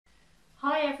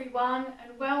Hi everyone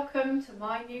and welcome to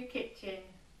my new kitchen.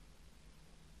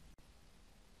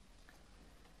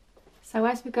 So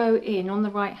as we go in, on the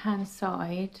right hand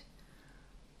side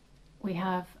we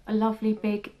have a lovely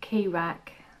big key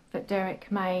rack that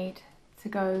Derrick made to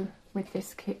go with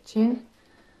this kitchen.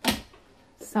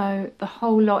 So the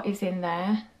whole lot is in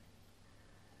there,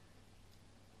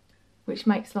 which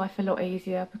makes life a lot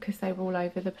easier because they were all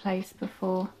over the place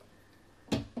before.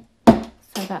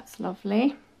 So that's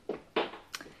lovely.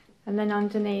 And then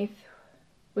underneath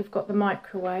we've got the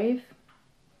microwave.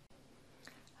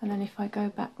 And then if I go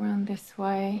back round this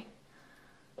way,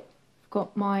 I've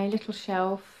got my little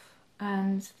shelf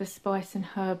and the spice and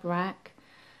herb rack.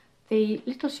 The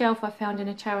little shelf I found in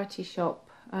a charity shop.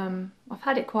 I've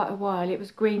had it quite a while. It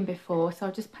was green before, so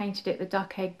I just painted it the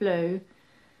duck egg blue,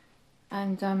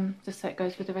 and just so it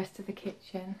goes with the rest of the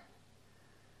kitchen.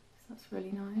 So that's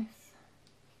really nice.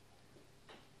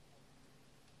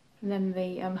 And then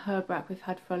the herb rack we've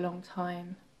had for a long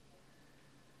time.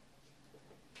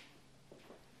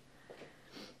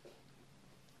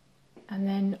 And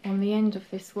then on the end of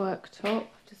this worktop,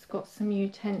 I've just got some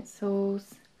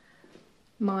utensils,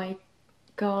 my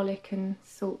garlic and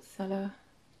salt cellar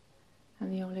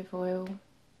and the olive oil.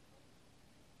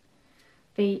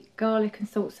 The garlic and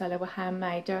salt cellar were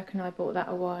handmade. Derrick and I bought that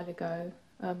a while ago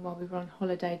while we were on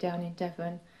holiday down in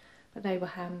Devon, but they were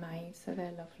handmade, so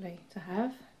they're lovely to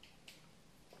have.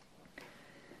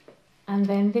 And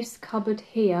then this cupboard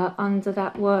here under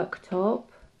that worktop,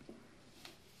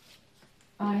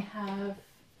 I have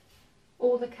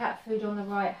all the cat food on the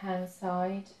right hand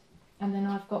side, and then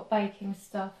I've got baking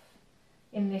stuff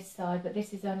in this side, but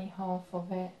this is only half of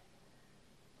it.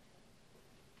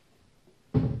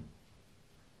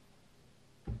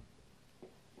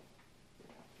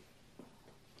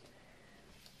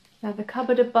 Now the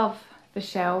cupboard above the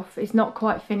shelf is not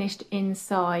quite finished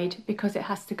inside because it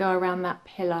has to go around that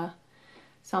pillar.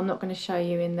 So I'm not going to show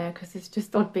you in there because it's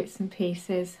just odd bits and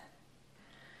pieces.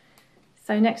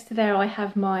 So next to there I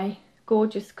have my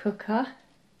gorgeous cooker.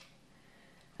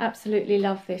 Absolutely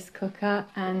love this cooker,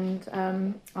 and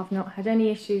I've not had any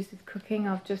issues with cooking.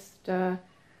 I've just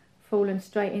fallen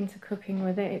straight into cooking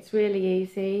with it. It's really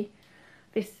easy.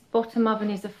 This bottom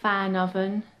oven is a fan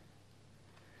oven,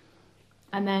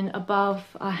 and then above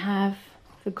I have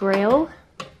the grill.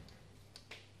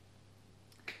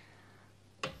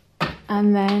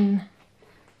 And then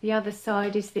the other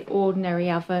side is the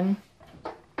ordinary oven.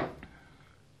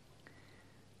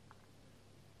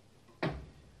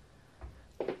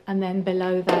 And then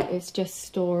below that is just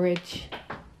storage.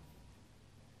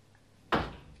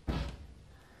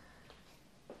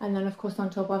 And then of course on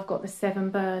top I've got the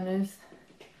 7 burners.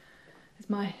 There's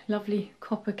my lovely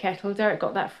copper kettle. Derrick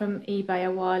got that from eBay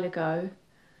a while ago.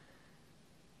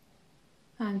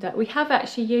 And we have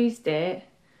actually used it,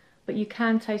 but you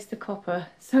can taste the copper,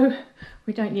 so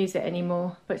we don't use it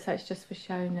anymore, but so it's just for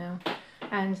show now.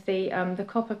 And the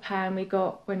copper pan we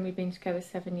got when we've been together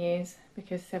 7 years,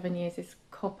 because 7 years is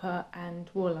copper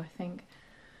and wool, I think.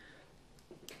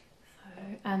 So,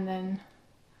 and then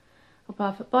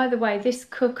above, by the way, this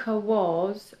cooker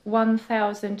was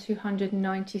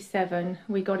 1,297.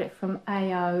 We got it from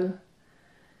AO,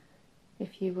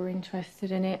 if you were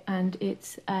interested in it, and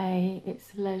it's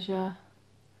leisure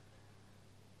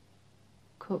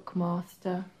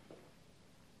Cookmaster.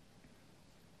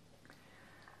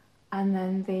 And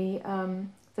then the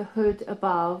hood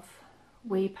above,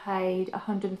 we paid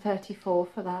 134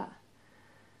 for that,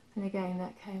 and again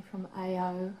that came from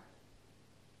AO.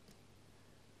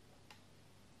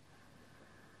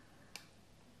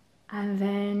 And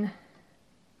then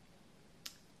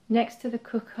next to the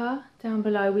cooker down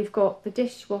below we've got the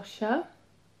dishwasher,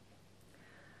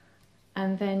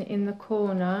 and then in the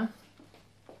corner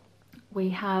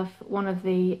we have one of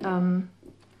the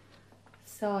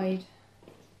side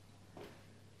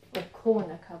or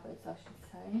corner cupboards, I should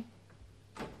say.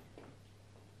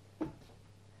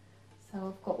 So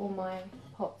I've got all my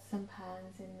pots and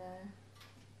pans in there.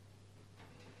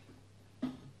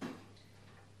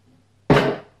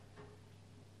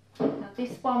 Now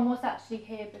this one was actually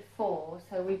here before,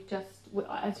 so we've just,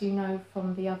 as you know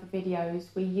from the other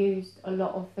videos, we used a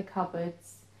lot of the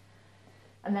cupboards.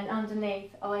 And then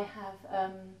underneath I have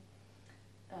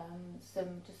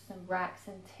some racks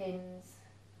and tins.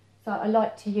 So I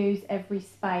like to use every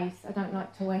space. I don't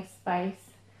like to waste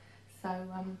space. So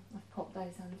I've popped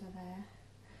those under there.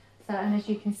 So, and as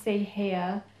you can see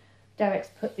here,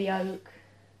 Derrick's put the oak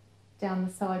down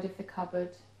the side of the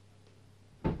cupboard.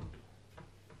 So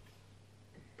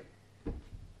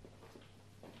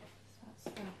that's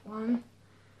that one.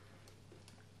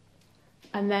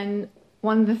 And then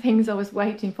one of the things I was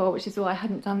waiting for, which is why I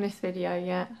hadn't done this video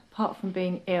yet, apart from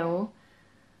being ill,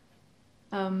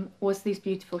 was these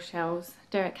beautiful shells.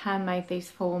 Derrick handmade these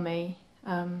for me.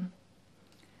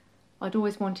 I'd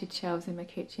always wanted shells in my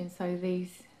kitchen, so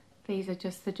these are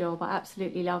just the job. I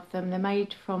absolutely love them. They're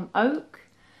made from oak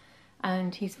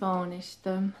and he's varnished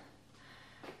them.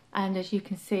 And as you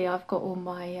can see, I've got all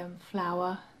my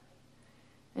flour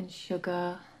and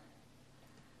sugar,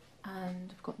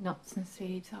 and I've got nuts and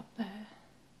seeds up there,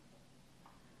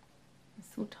 and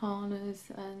sultanas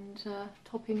and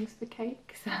toppings for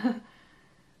cakes. So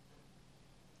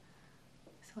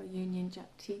our Union Jack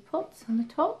teapots on the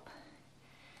top.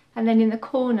 And then in the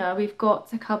corner we've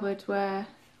got a cupboard where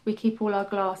we keep all our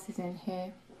glasses in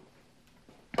here.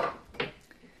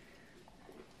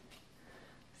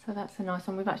 So that's a nice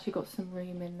one. We've actually got some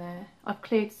room in there. I've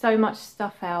cleared so much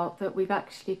stuff out that we've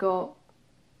actually got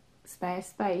spare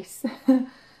space,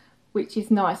 which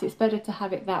is nice. It's better to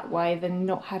have it that way than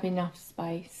not have enough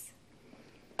space.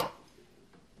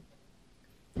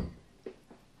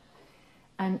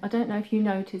 And I don't know if you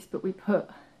noticed, but we put,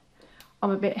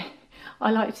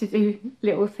 I like to do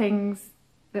little things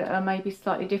that are maybe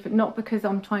slightly different, not because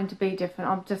I'm trying to be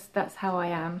different, that's how I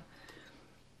am.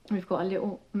 We've got a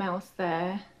little mouse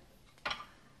there,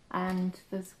 and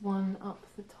there's one up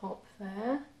the top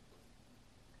there.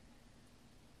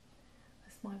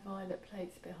 That's my violet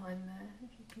plates behind there,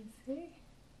 if you can see.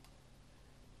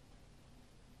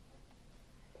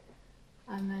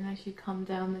 And then as you come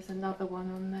down, there's another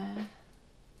one on there.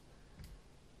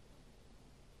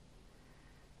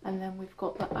 And then we've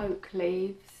got the oak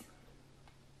leaves.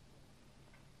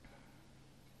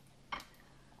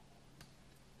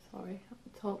 Sorry, up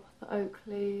the top, the oak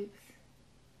leaves.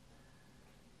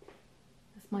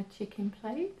 That's my chicken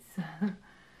plates.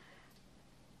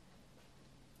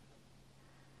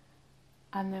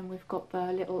 And then we've got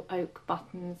the little oak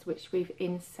buttons which we've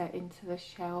inset into the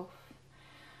shelf.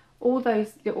 All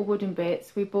those little wooden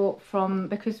bits we bought from,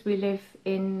 because we live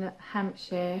in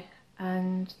Hampshire,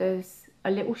 and there's a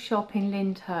little shop in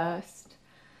Lyndhurst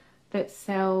that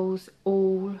sells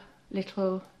all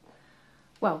little,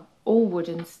 well, all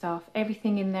wooden stuff.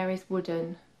 Everything in there is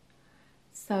wooden,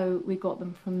 so we got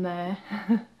them from there.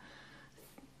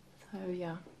 So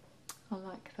yeah, I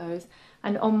like those.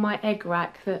 And on my egg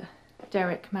rack that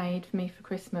Derrick made for me for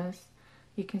Christmas,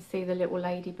 you can see the little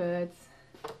ladybirds.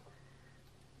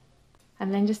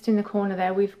 And then just in the corner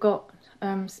there we've got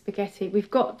spaghetti.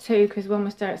 We've got two, because one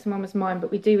was Derrick's and one was mine,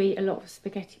 but we do eat a lot of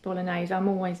spaghetti bolognese. I'm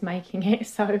always making it,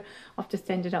 so I've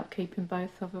just ended up keeping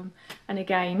both of them. And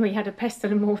again, we had a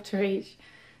pestle and mortar each,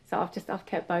 so I've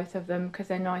kept both of them because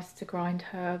they're nice to grind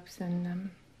herbs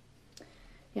and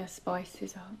yeah,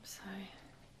 spices up. So,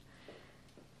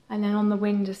 and then on the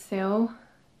windowsill,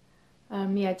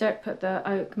 yeah, Derrick put the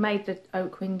oak, made the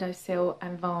oak windowsill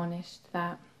and varnished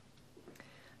that.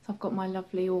 So I've got my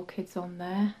lovely orchids on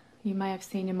there. You may have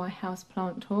seen in my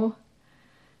houseplant tour.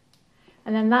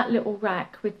 And then that little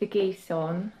rack with the geese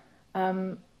on,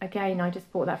 again, I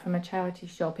just bought that from a charity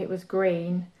shop. It was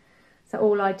green. So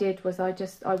all I did was I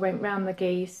went round the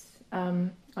geese,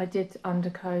 I did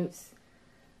undercoats,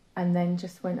 and then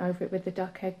just went over it with the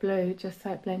duck egg blue, just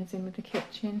so it blends in with the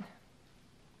kitchen.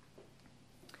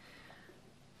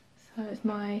 So it's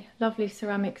my lovely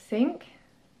ceramic sink.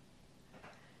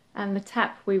 And the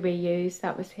tap we reused,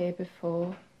 that was here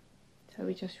before. So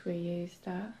we just reused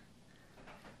that.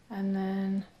 And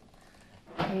then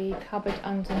the cupboard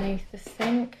underneath the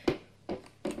sink.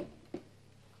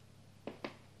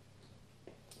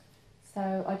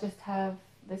 So I just have,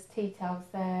 there's tea towels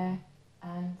there,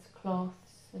 and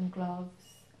cloths and gloves.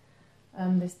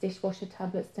 There's dishwasher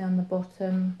tablets down the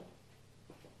bottom.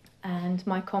 And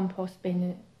my compost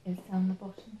bin is down the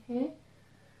bottom here.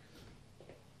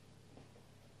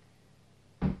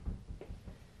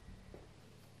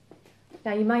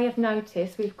 Now you may have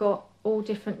noticed we've got all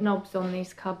different knobs on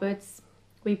these cupboards.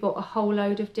 We bought a whole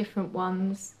load of different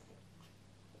ones.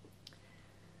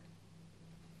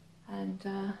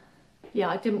 And yeah,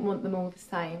 I didn't want them all the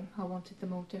same. I wanted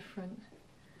them all different.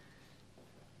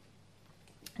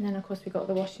 And then of course we've got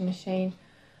the washing machine.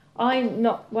 I'm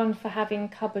not one for having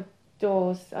cupboard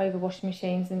doors over washing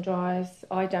machines and dryers.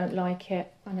 I don't like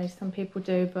it. I know some people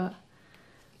do, but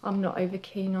I'm not over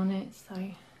keen on it, so.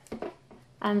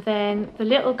 And then the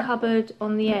little cupboard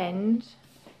on the end,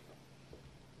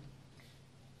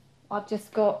 I've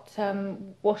just got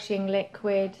washing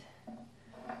liquid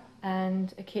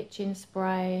and a kitchen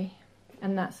spray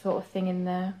and that sort of thing in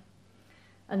there.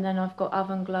 And then I've got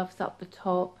oven gloves up the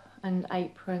top and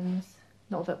aprons.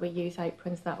 Not that we use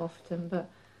aprons that often, but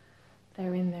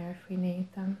they're in there if we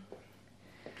need them.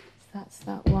 that's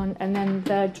that one. And then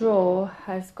the drawer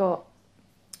has got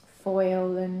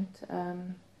foil and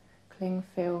cling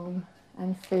film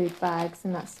and food bags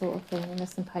and that sort of thing, and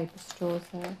there's some paper straws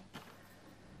there.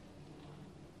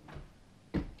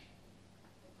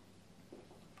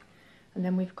 And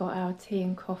then we've got our tea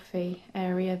and coffee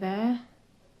area there,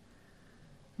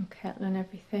 and kettle and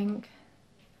everything.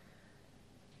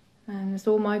 And there's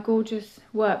all my gorgeous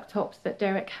worktops that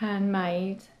Derrick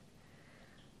handmade,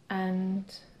 and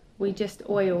we just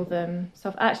oil them. So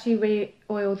I've actually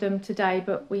re-oiled them today,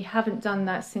 but we haven't done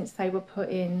that since they were put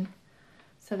in.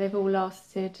 So they've all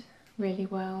lasted really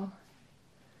well.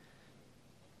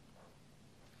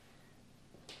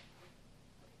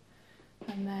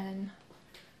 And then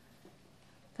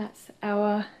that's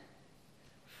our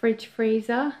fridge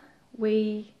freezer.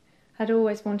 We had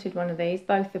always wanted one of these,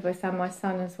 both of us and my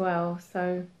son as well.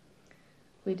 So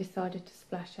we decided to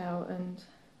splash out and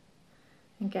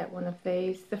get one of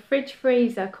these. The fridge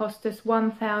freezer cost us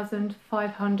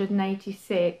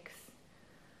 $1,586.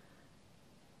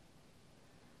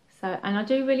 So, and I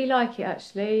do really like it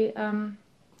actually.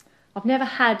 I've never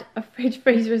had a fridge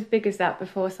freezer as big as that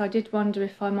before, so I did wonder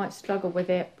if I might struggle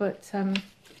with it, but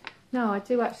no, I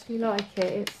do actually like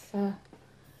it. It's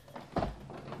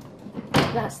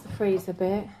that's the freezer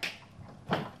bit.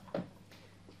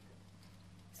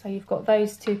 So you've got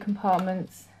those two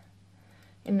compartments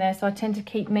in there, so I tend to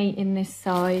keep meat in this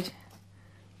side,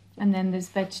 and then there's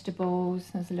vegetables,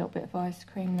 there's a little bit of ice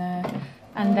cream there,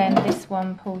 and then this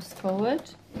one pulls forward.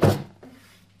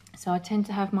 So I tend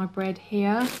to have my bread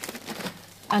here,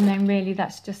 and then really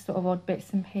that's just sort of odd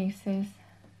bits and pieces.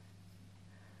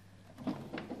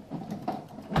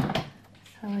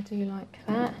 So I do like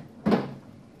that.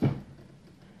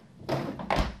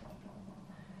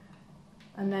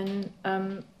 And then,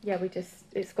 yeah,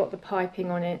 it's got the piping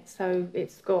on it, so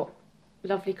it's got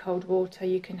lovely cold water.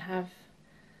 You can have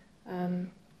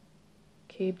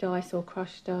cubed ice or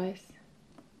crushed ice.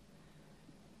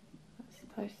 That's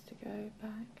supposed to go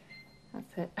back.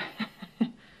 That's it.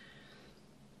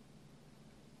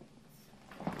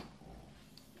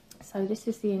 So this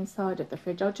is the inside of the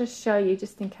fridge. I'll just show you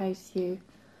just in case you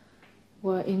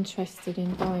were interested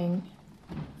in buying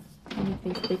one of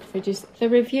these big fridges. The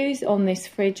reviews on this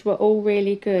fridge were all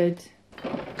really good.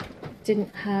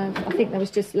 Didn't have, I think there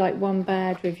was just like one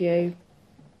bad review,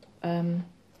 but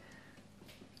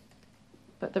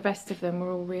the rest of them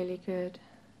were all really good.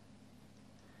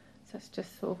 So it's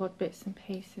just sort of odd bits and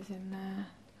pieces in there.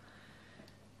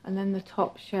 And then the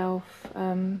top shelf,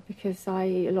 because I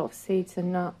eat a lot of seeds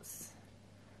and nuts,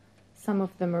 some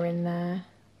of them are in there.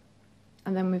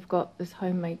 And then we've got this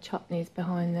homemade chutneys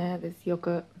behind there. There's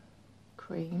yoghurt,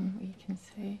 cream, you can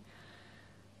see.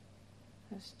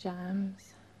 There's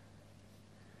jams.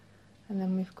 And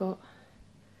then we've got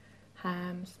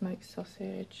ham, smoked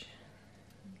sausage.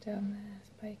 Down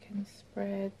there's bacon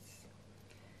spreads.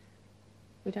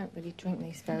 We don't really drink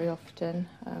these very often,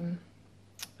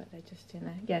 but they're just in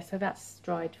there. Yeah, so that's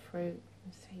dried fruit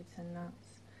and seeds and nuts.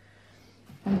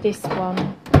 And this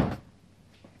one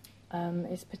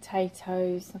is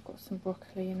potatoes. I've got some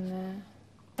broccoli in there.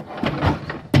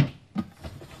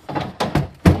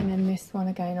 And then this one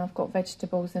again, I've got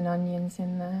vegetables and onions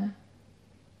in there.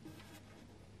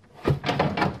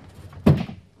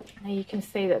 Now you can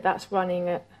see that that's running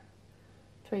at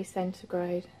 3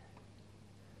 centigrade.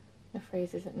 The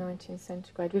freezer's at 19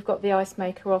 centigrade. We've got the ice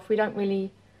maker off. We don't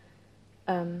really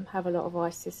have a lot of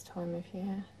ice this time of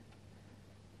year.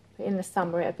 But in the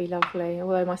summer it'd be lovely.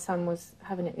 Although my son was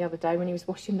having it the other day when he was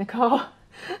washing the car.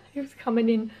 He was coming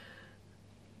in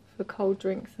for cold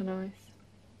drinks and ice.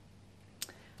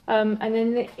 And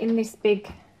then in this big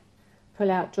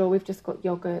pull-out drawer we've just got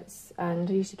yogurts, and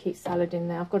I usually keep salad in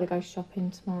there. I've got to go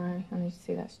shopping tomorrow, and you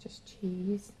see that's just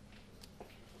cheese.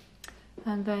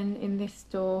 And then in this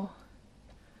door,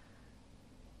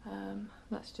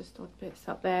 that's just odd bits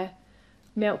up there.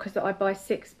 Milk, because I buy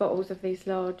 6 bottles of these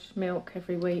large milk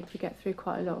every week. We get through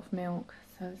quite a lot of milk,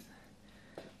 so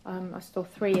I store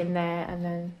 3 in there, and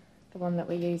then the one that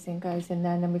we're using goes in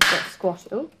there, and then we've got squash.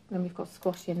 Oh, then we've got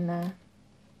squash in there.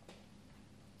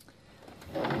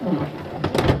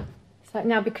 So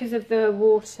now, because of the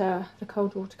water, the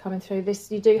cold water coming through,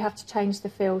 this you do have to change the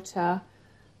filter,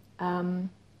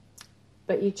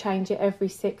 but you change it every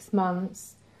 6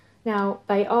 months. Now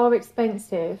they are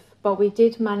expensive, but we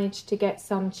did manage to get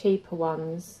some cheaper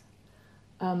ones.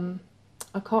 I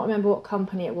can't remember what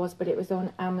company it was, but it was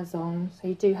on Amazon, so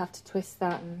you do have to twist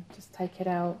that and just take it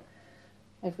out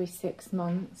every 6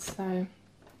 months. So,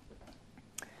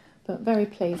 but very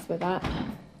pleased with that.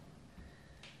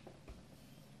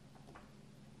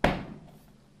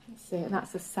 That's it,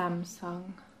 that's a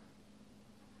Samsung.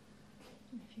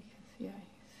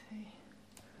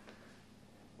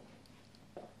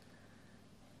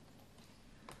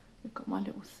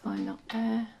 sign up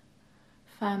there.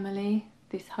 Family,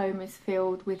 this home is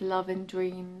filled with love and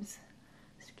dreams.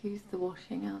 Excuse the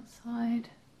washing outside.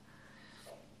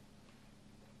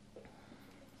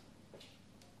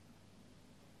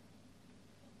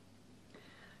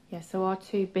 Yeah, so our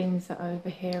two bins are over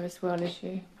here as well, as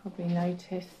you probably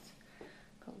noticed.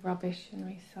 Got rubbish and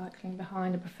recycling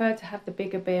behind. I prefer to have the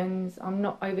bigger bins. I'm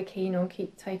not over keen on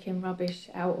keep taking rubbish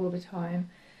out all the time.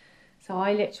 So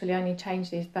I literally only change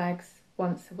these bags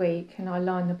once a week, and I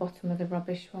line the bottom of the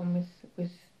rubbish one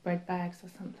with bread bags or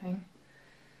something.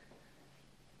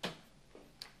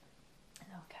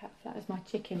 Oh, cat flat is my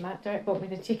chicken mat. Derrick bought me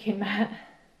the chicken mat.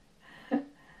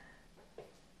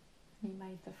 He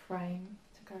made the frame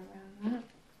to go around that.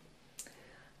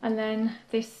 And then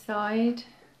this side,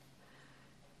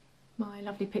 my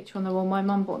lovely picture on the wall. My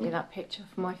mum bought me that picture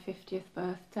for my 50th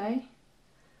birthday.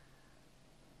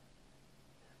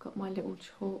 I've got my little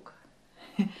chalk.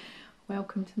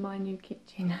 Welcome to my new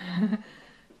kitchen.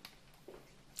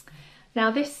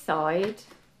 Now this side,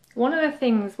 one of the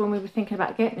things when we were thinking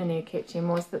about getting a new kitchen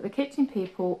was that the kitchen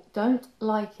people don't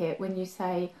like it when you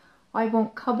say, I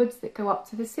want cupboards that go up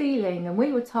to the ceiling, and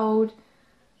we were told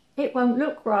it won't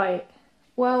look right.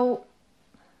 Well,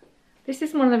 this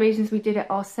is one of the reasons we did it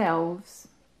ourselves.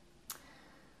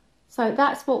 So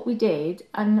that's what we did,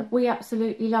 and we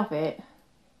absolutely love it.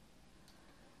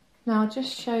 Now I'll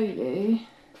just show you.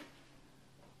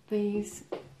 These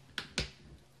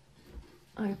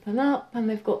open up and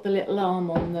they've got the little arm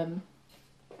on them.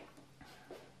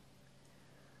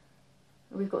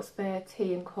 We've got spare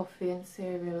tea and coffee and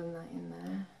cereal and that in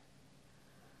there.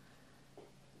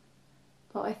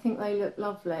 But I think they look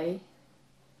lovely,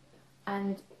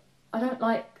 and I don't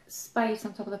like space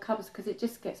on top of the cupboards because it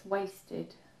just gets wasted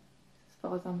as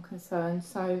far as I'm concerned.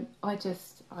 So I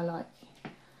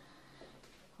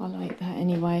like that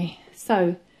anyway.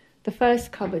 So the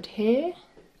first cupboard here,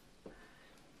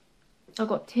 I've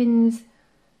got tins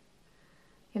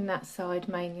in that side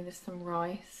mainly. There's some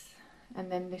rice.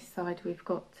 And then this side we've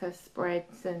got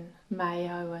spreads and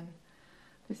mayo, and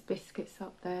there's biscuits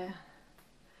up there.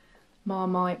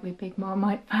 Marmite, we're big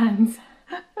Marmite fans.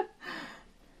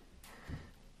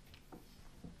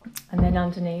 And then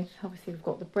underneath, obviously we've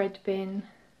got the bread bin.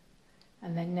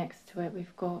 And then next to it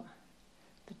we've got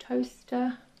the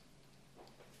toaster.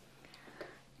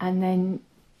 And then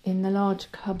in the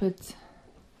large cupboards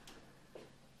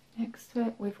next to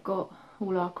it we've got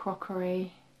all our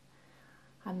crockery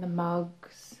and the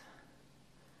mugs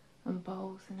and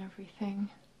bowls and everything.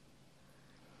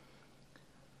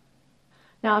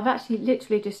 Now I've actually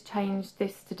literally just changed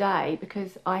this today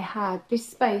because I had this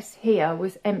space here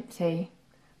was empty.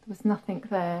 There was nothing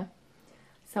there.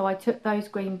 So I took those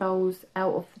green bowls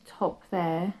out of the top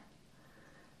there,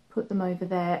 put them over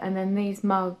there, and then these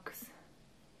mugs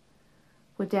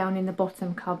were down in the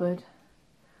bottom cupboard.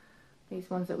 These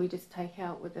ones that we just take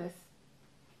out with us.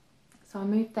 So I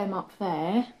moved them up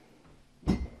there.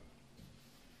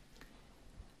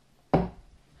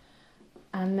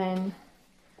 And then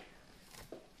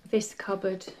this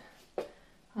cupboard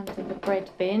under the bread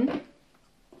bin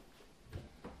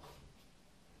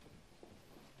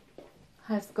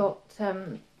has got,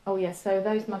 oh yeah, so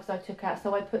those mugs I took out.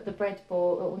 So I put the bread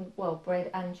board, well, bread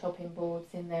and chopping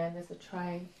boards in there, and there's a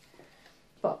tray.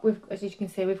 But as you can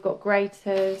see, we've got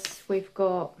graters, we've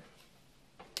got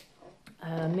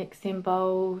mixing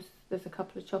bowls, there's a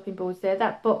couple of chopping boards there.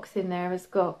 That box in there has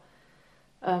got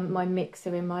my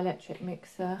mixer in, my electric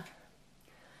mixer.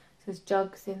 So there's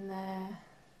jugs in there,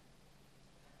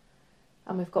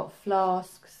 and we've got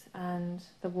flasks and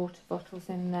the water bottles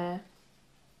in there.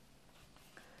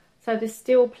 So there's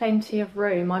still plenty of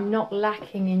room. I'm not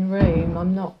lacking in room.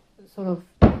 I'm not sort of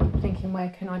thinking, where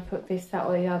can I put this, that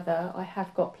or the other. I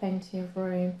have got plenty of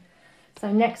room.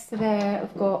 So next to there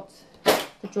I've got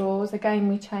the drawers. Again,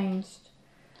 we changed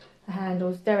the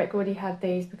handles. Derrick already had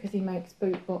these because he makes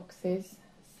boot boxes.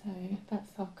 So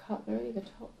that's our cutlery, the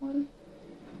top one.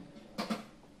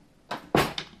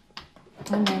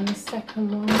 And then the second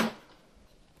one,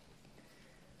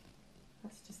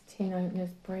 that's just tin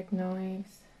openers, bread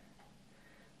knives,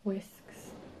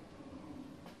 whisks.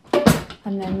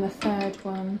 And then the third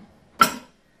one,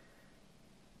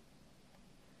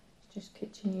 just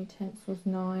kitchen utensils,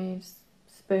 knives,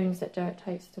 spoons that Derrick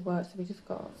takes to work, so we just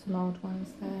got some old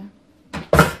ones there.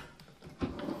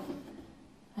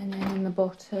 And then in the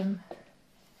bottom,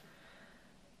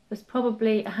 there's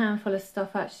probably a handful of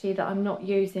stuff actually that I'm not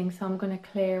using, so I'm going to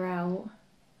clear out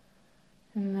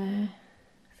in there.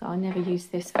 So I never use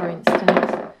this, for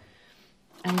instance,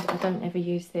 and I don't ever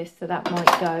use this, so that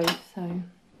might go. So,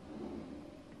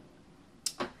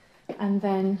 and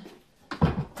then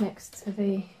next to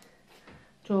the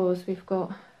drawers we've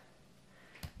got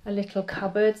a little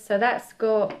cupboard. So that's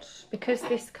got, because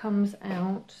this comes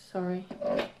out, sorry,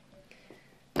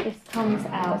 this comes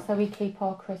out, so we keep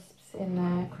our crisps in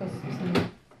there, crisps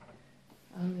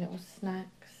and little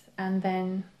snacks. And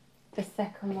then the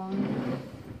second one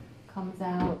comes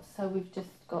out, so we've just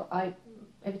got,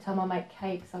 every time I make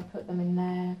cakes I put them in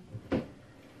there.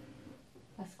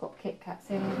 That's got Kit Kats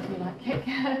in, if you like Kit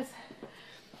Kats.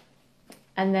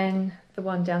 And then the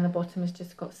one down the bottom has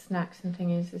just got snacks and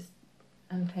things. There's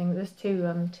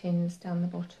two tins down the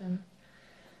bottom.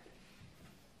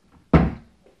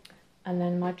 And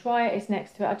then my dryer is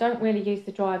next to it. I don't really use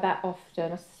the dryer that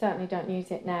often. I certainly don't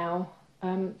use it now.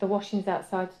 The washing's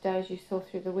outside today, as you saw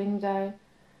through the window.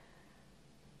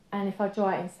 And if I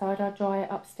dry it inside, I dry it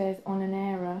upstairs on an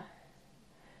airer.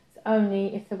 It's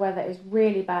only if the weather is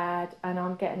really bad and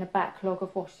I'm getting a backlog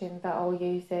of washing that I'll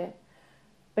use it.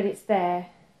 But it's there.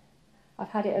 I've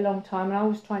had it a long time, and I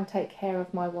always try and take care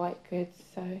of my white goods.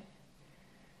 So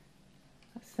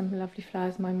that's some lovely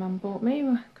flowers my mum bought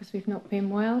me because we've not been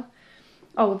well.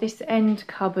 Oh, this end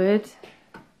cupboard,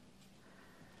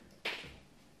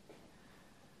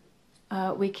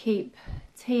 we keep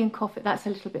tea and coffee. That's a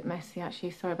little bit messy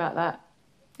actually, sorry about that.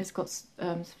 It's got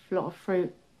a lot of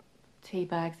fruit tea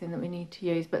bags in that we need to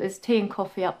use, but there's tea and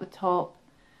coffee up the top.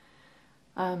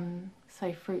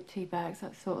 So fruit tea bags,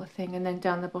 that sort of thing, and then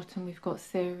down the bottom we've got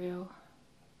cereal.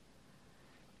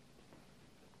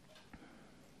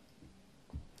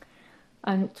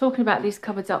 And talking about these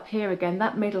cupboards up here again,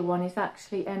 that middle one is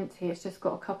actually empty. It's just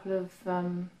got a couple of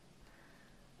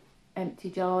empty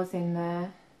jars in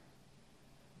there.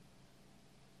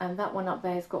 And that one up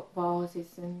there has got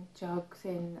vases and jugs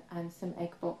in and some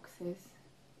egg boxes.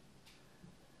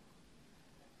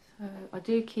 So I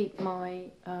do keep my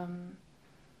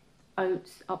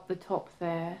oats up the top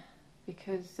there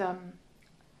because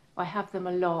I have them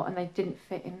a lot and they didn't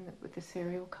fit in with the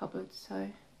cereal cupboard. So,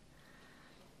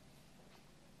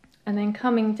 and then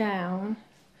coming down,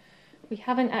 we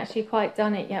haven't actually quite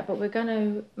done it yet, but we're going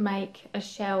to make a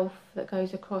shelf that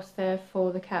goes across there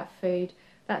for the cat food.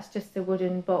 That's just a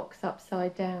wooden box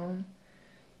upside down.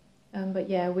 But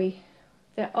yeah,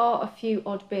 there are a few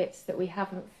odd bits that we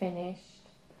haven't finished.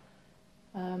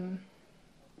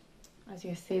 As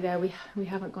you see there, we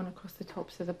haven't gone across the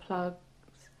tops of the plugs.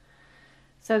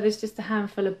 So there's just a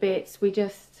handful of bits. We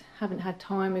just haven't had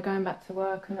time. We're going back to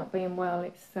work and not being well.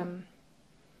 It's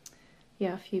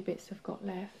yeah, a few bits have got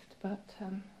left, but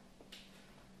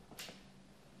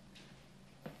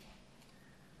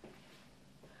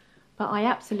I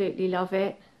absolutely love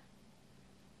it.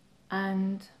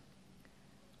 And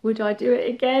would I do it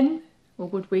again? Or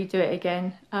would we do it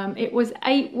again? It was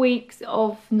 8 weeks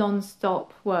of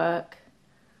non-stop work.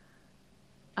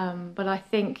 But I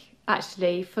think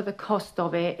actually for the cost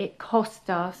of it, it cost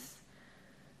us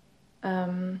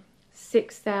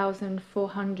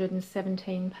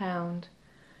 £6,417.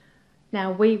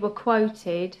 Now we were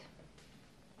quoted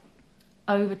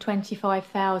over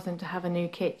 25,000 to have a new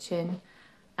kitchen,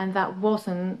 and that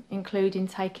wasn't including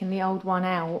taking the old one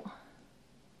out.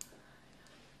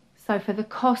 So for the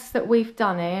cost that we've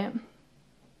done it,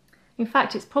 in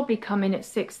fact it's probably come in at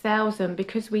 6,000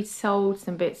 because we sold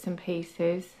some bits and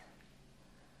pieces.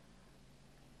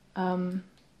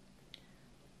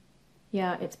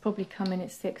 Yeah, it's probably come in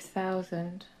at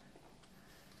 6,000.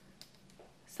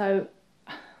 So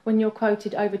when you're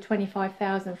quoted over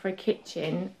 25,000 for a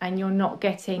kitchen and you're not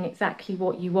getting exactly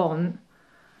what you want,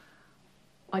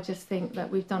 I just think that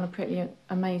we've done a pretty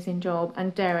amazing job,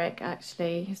 and Derrick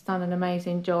actually has done an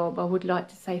amazing job. I would like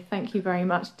to say thank you very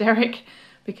much, Derrick,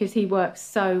 because he works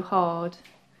so hard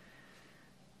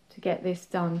to get this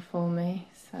done for me.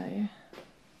 So,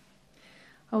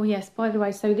 oh yes, by the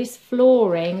way, so this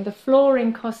flooring, the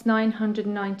flooring cost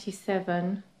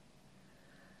 £997,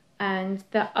 and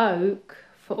the oak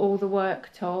for all the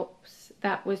worktops,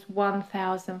 that was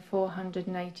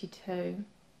 £1,482.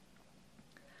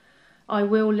 I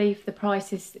will leave the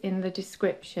prices in the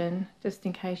description, just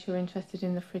in case you're interested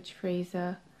in the fridge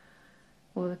freezer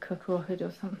or the cooker or hood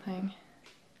or something.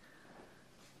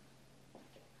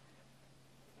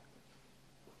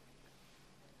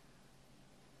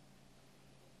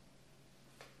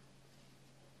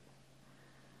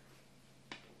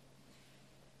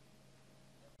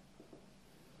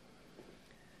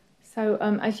 So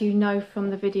as you know from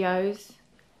the videos,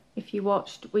 if you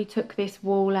watched, we took this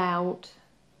wall out.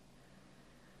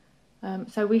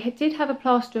 So we did have a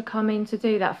plasterer come in to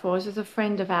do that for us as a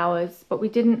friend of ours, but we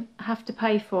didn't have to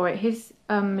pay for it. His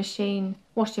washing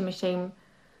machine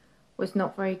was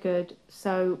not very good.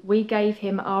 So we gave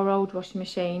him our old washing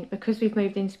machine. Because we've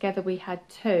moved in together, we had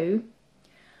two.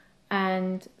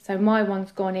 And so my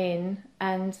one's gone in,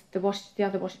 and the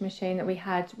other washing machine that we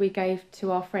had, we gave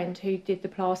to our friend who did the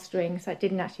plastering, so it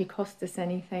didn't actually cost us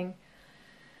anything.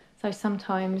 So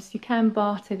sometimes you can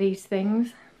barter these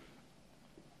things.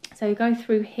 So you go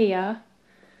through here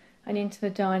and into the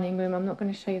dining room. I'm not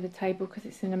going to show you the table because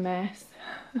it's in a mess.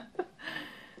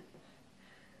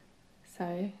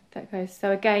 So that goes.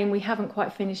 So again, we haven't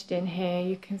quite finished in here.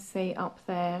 You can see up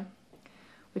there,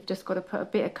 we've just got to put a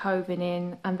bit of coving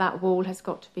in, and that wall has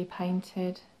got to be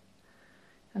painted.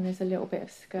 And there's a little bit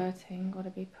of skirting got to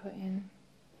be put in.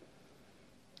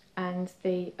 And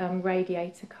the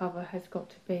radiator cover has got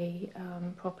to be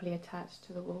properly attached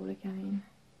to the wall again.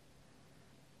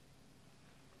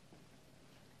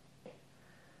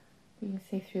 You can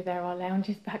see through there our lounge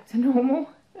is back to normal.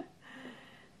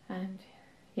 And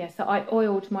yeah, so I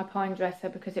oiled my pine dresser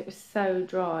because it was so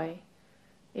dry.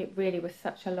 It really was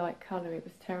such a light colour, it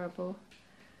was terrible.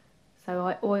 So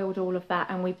I oiled all of that,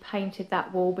 and we painted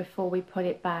that wall before we put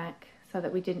it back so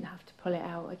that we didn't have to pull it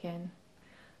out again,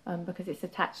 because it's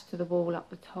attached to the wall up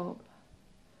the top.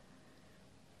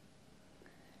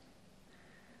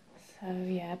 So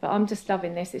yeah, but I'm just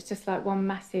loving this. It's just like one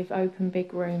massive open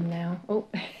big room now. Oh,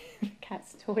 the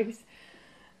cat's toys.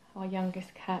 Our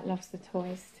youngest cat loves the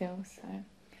toys still, so.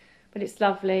 But it's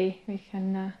lovely. We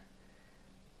can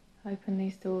open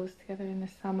these doors together in the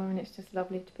summer, and it's just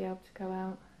lovely to be able to go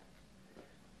out.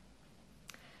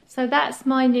 So that's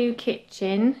my new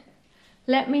kitchen.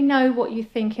 Let me know what you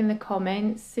think in the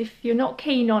comments. If you're not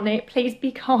keen on it, please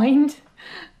be kind.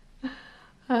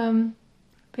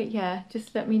 But yeah,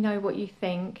 just let me know what you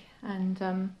think,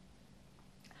 and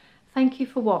thank you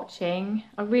for watching.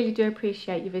 I really do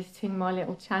appreciate you visiting my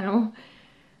little channel,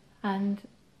 and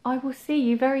I will see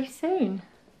you very soon.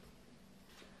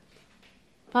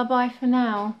 Bye bye for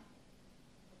now.